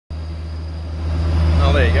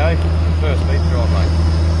you go. First beach drive, mate.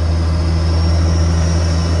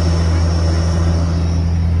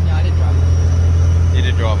 Yeah, I did drive it. You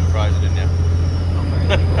did drive in Fraser, didn't you? Not very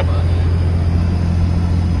legal, but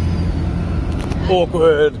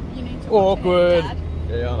Awkward. you need to watch Awkward. it, Dad.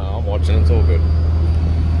 Yeah, I know. I'm watching. It's all good.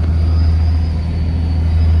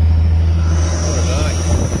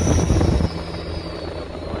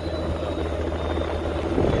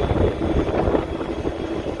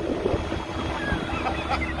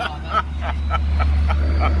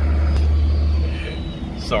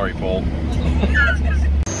 Sorry, Paul.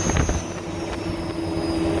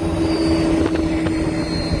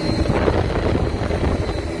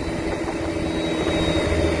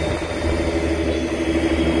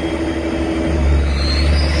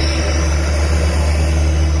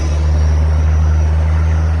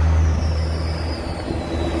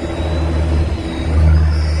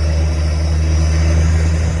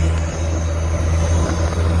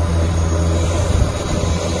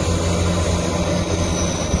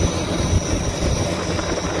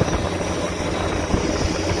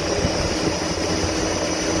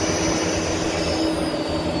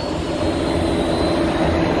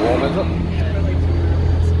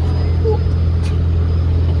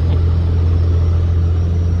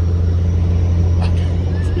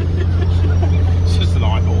 It's just an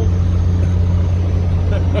eyeball.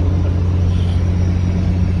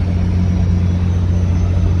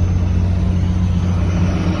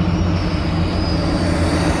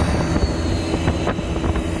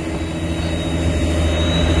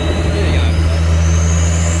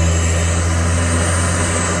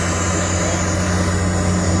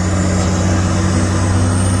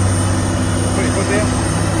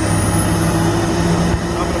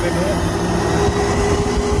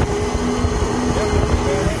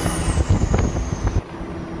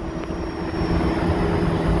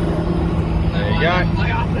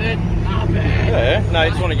 Yeah, no, you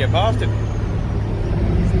just want to get past it.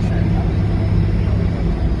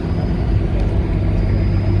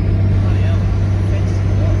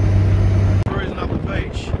 Cruising up the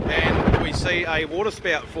beach and we see a water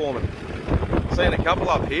spout forming. Seeing a couple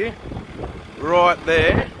up here. Right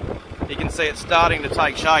there, you can see it starting to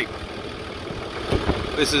take shape.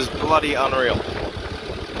 This is bloody unreal.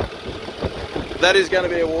 That is going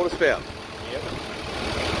to be a water spout.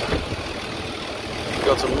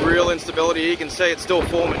 Got some real instability here. You can see it's still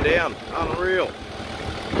forming down. Unreal.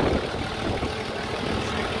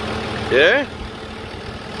 Yeah?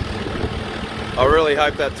 I really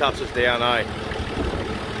hope that touches down, eh?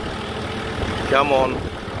 Come on.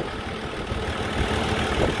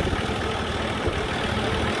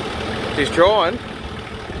 He's trying.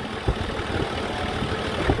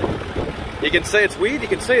 You can see it's weird. You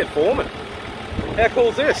can see it forming. How cool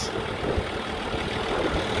is this?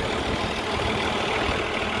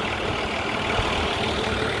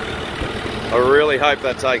 I really hope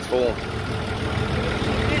that takes form.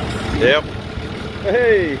 Yep.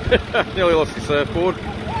 Hey! Nearly lost your surfboard.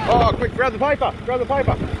 Oh, quick, grab the paper! Grab the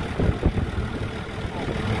paper!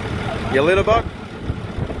 Your litter bug?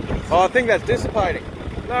 Oh, I think that's dissipating.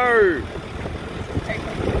 No!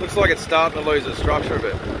 Looks like it's starting to lose its structure a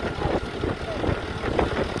bit.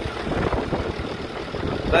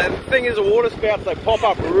 The thing is, the water spouts, they pop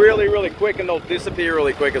up really, really quick and they'll disappear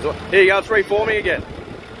really quick as well. Here you go, it's reforming again.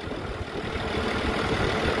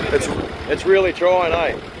 It's really trying,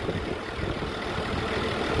 eh?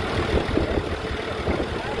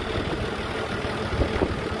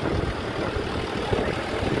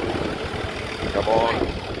 Come on.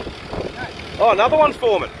 Oh, another one's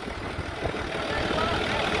forming.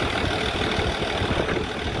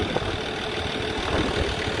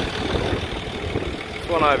 This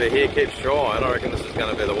one over here keeps trying. I reckon this is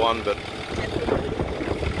going to be the one, but...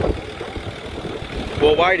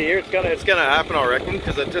 Well, wait here. It's gonna happen, I reckon,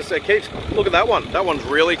 because it keeps. Look at that one. That one's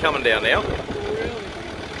really coming down now.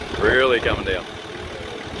 Really coming down.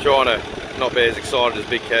 Trying to not be as excited as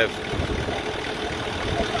Big Kev.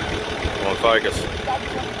 Come on, focus.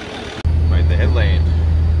 Made the headland.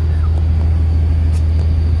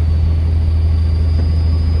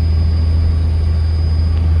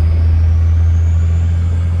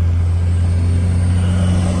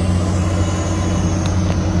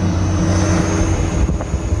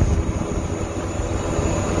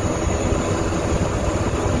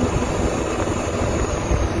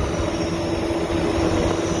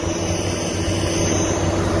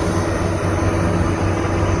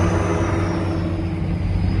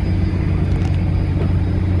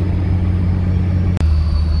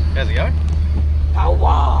 How's it going?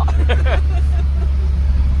 Power!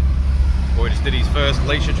 Boy just did his first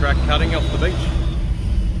leisure track cutting off the beach.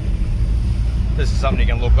 This is something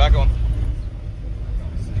you can look back on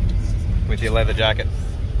with your leather jacket.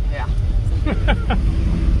 Yeah.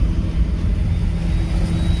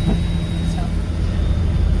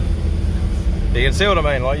 You can see what I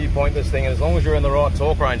mean, like you point this thing and as long as you're in the right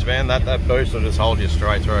torque range, man, that boost will just hold you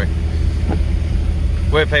straight through.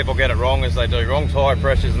 Where people get it wrong is they do wrong tyre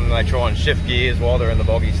pressures and they try and shift gears while they're in the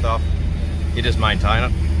boggy stuff. You just maintain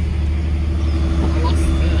it.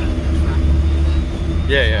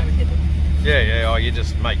 Yeah. Oh, you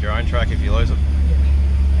just make your own track if you lose it.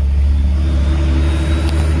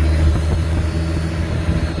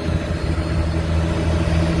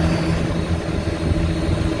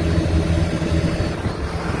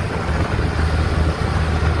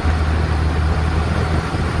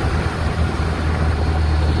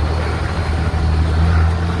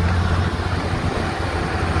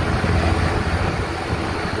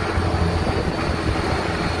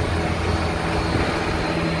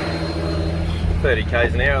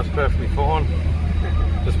 K's an hour is perfectly fine,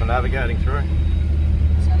 just for navigating through.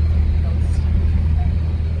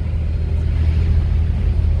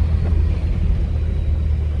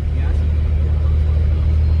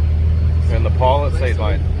 You're in the pilot seat,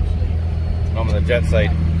 mate. I'm in the jet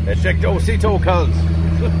seat. Ejecto Cito cuz.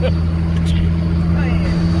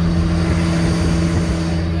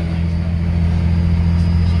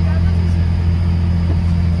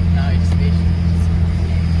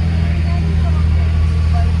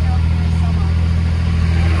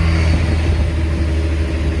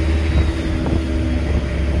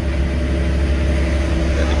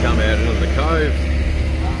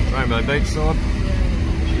 Beachside.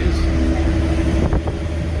 Cheers.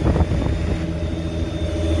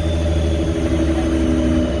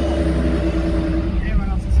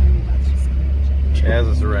 How's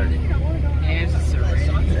the Serenity?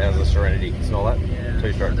 How's the Serenity? Smell that? Yeah.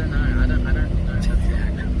 Two-stroke. I don't know. That's the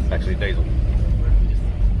acronym. Actually diesel.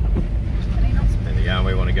 There you go,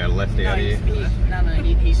 we want to go left out here.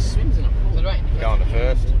 He swims in a pool. Go on to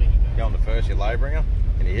first. Go on to first, your low bringer.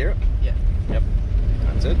 Can you hear it? Yeah. Yep.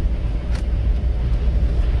 That's it.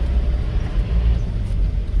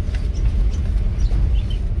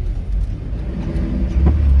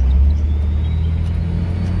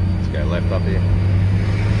 Left up here.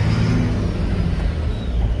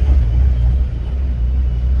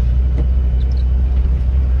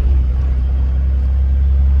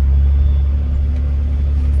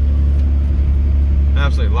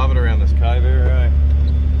 Absolutely love it around this cove area.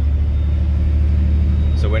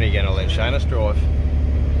 So when are you going to let Shanus drive?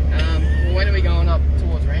 When are we going up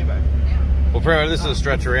towards Rainbow? Well, pretty much this is a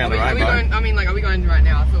stretch around the Rainbow. Are we going right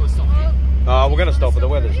now? I thought we're stopping. We're going to stop, but the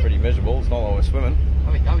weather's pretty miserable. It's not like we're swimming.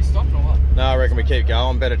 Are we stopping or what? No, I reckon we keep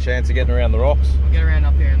going. Better chance of getting around the rocks. I'll get around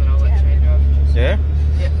up here and then I'll let Shane drive. Yeah?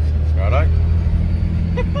 Yep. Righto.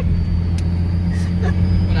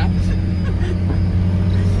 What happened?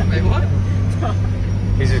 Wait, what?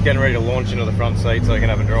 He's just getting ready to launch into the front seat so he can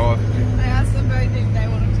have a drive. I asked them both if they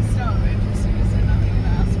wanted to start, but just said nothing and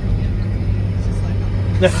asked me again. It's just like,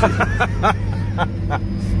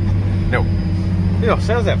 No. Yeah,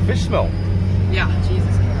 how's that fish smell? Yeah,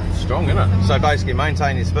 Jesus Christ. Strong, isn't it? So basically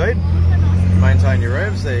maintain your speed, maintain your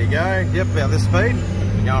revs, there you go. Yep, about this speed.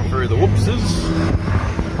 Going through the whoopses.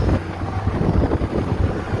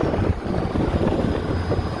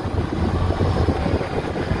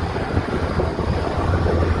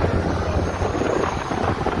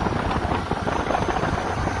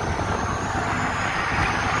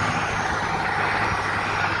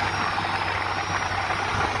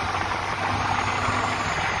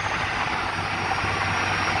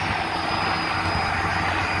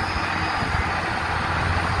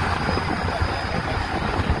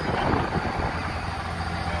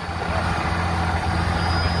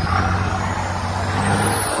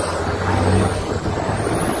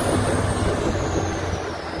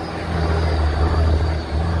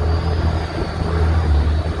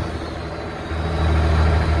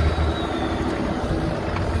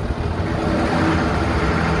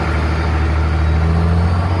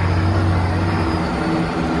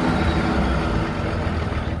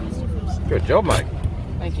 Good job, mate.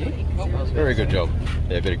 Thank you. Very good job.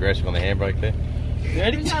 Yeah, a bit aggressive on the handbrake there.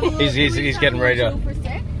 He's getting ready to...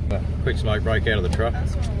 Quick smoke break out of the truck.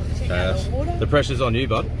 The pressure's on you,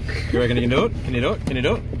 bud. You reckon you can do it? Can you do it? Can you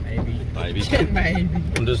do it? Maybe. Maybe.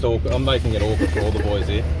 Maybe. I'm making it awkward for all the boys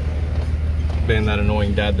here. Being that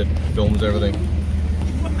annoying dad that films everything.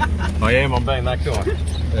 I am, I'm being that guy.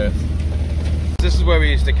 Yeah. This is where we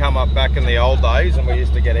used to come up back in the old days and we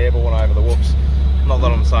used to get airborne over the whoops. Not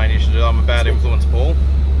that I'm saying you should do that, I'm a bad influence, Paul.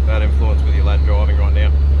 Bad influence with your lad driving right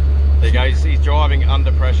now. There you go, he's driving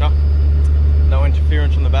under pressure. No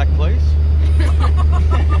interference from the back, please.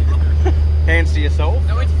 Hands to yourself.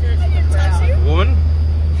 No interference with the crowd. Woman.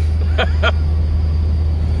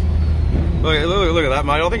 look at that,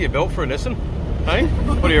 mate. I think you're built for a Nissan. Hey?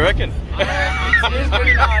 What do you reckon? It is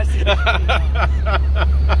pretty nice.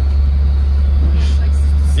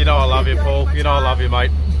 You know I love you, Paul. You know I love you,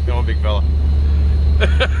 mate. Come on, big fella.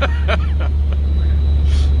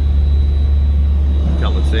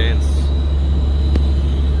 Couple of sands.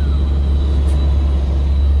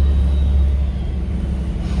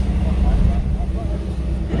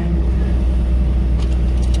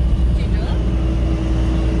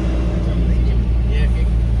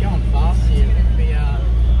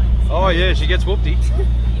 Oh yeah, she gets whoopty.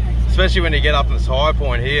 Especially when you get up in this high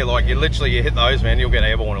point here, like you hit those, man, you'll get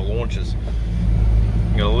airborne at launches.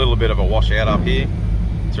 You got a little bit of a washout up here.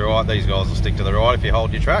 It's alright, these guys will stick to the right if you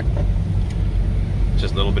hold your track.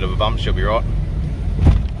 Just a little bit of a bump, she'll be right.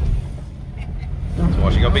 That's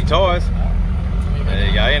why she got big tyres. There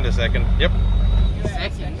you go, end a second. Yep.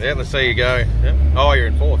 Second? Yeah, let's see you go. Yep. Oh, you're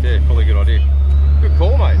in fourth, yeah, probably a good idea. Good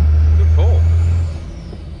call, mate. Good call.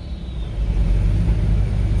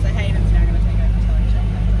 So Hayden's now going to take over telling Jack.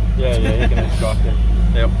 Yeah, you can instruct him.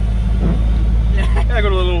 Yep. Yeah, I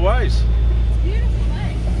got a little ways. It's beautiful,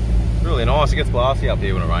 mate. Really nice. It gets glassy up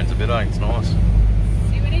here when it rains a bit, eh? It's nice.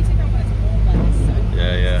 See, we need to go when it's warm like this. So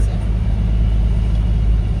Yeah.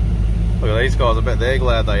 Look at these guys. I bet they're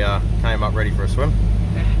glad they came up ready for a swim.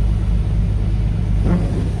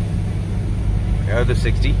 Go the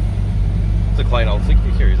 60. It's a clean old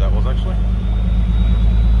 60 series that was actually.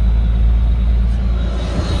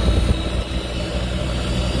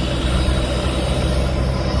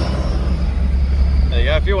 There you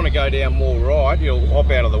go. If you want to go down more right, you'll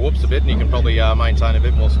hop out of the whoops a bit and you can probably maintain a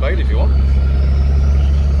bit more speed if you want.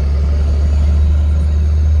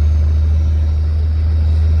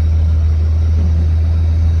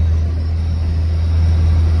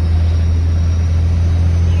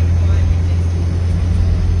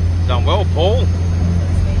 Done well, Paul.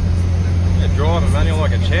 Yeah, driving manual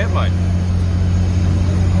like a champ, mate.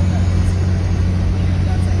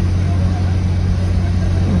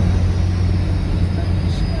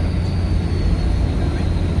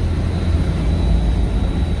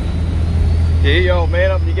 Yeah, you old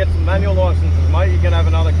man, up and you get some manual licenses, mate. You can have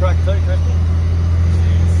another crack too, Christian.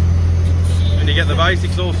 And you get the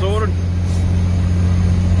basics all sorted.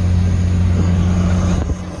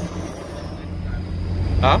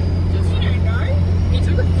 Huh? He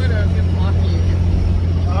took a photo of him parking.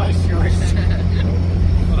 Oh, sure.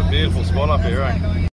 What a beautiful spot up here, eh?